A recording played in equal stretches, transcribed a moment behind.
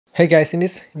Hey guys, in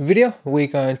this video we're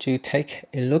going to take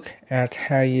a look at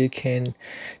how you can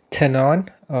turn on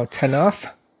or turn off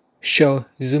Show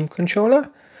Zoom controller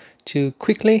to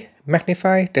quickly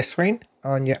magnify the screen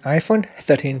on your iPhone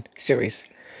 13 series.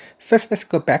 First, let's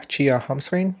go back to your home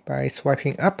screen by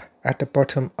swiping up at the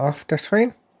bottom of the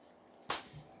screen.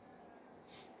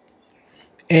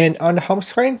 And on the home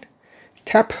screen,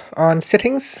 tap on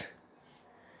Settings.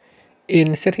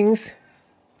 In Settings,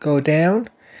 go down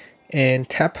and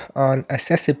tap on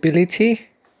Accessibility,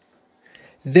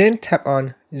 then tap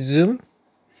on Zoom.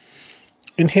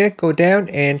 In here, go down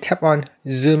and tap on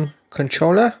Zoom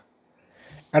Controller.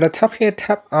 At the top here,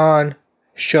 tap on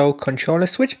Show Controller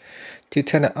Switch to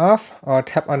turn it off, or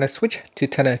tap on the switch to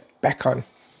turn it back on.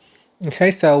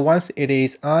 Okay, so once it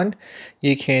is on,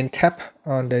 you can tap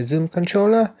on the Zoom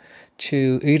controller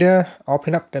to either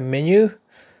open up the menu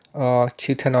or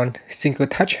to turn on single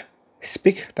touch,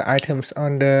 speak the items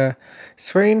on the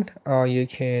screen, or you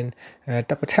can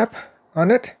double tap on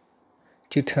it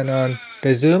to turn on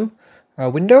the zoom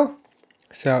window.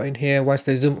 So in here, once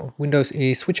the zoom windows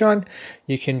is switched on,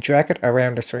 you can drag it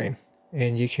around the screen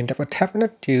and you can double tap on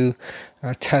it to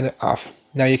turn it off.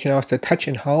 Now you can also touch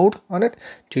and hold on it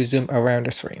to zoom around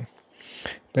the screen.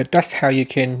 But that's how you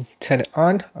can turn it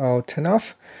on or turn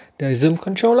off the Zoom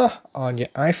controller on your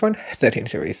iPhone 13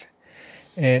 series.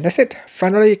 And that's it.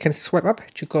 Finally, you can swipe up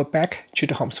to go back to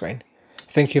the home screen.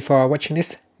 Thank you for watching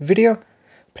this video.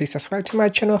 Please subscribe to my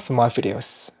channel for more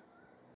videos.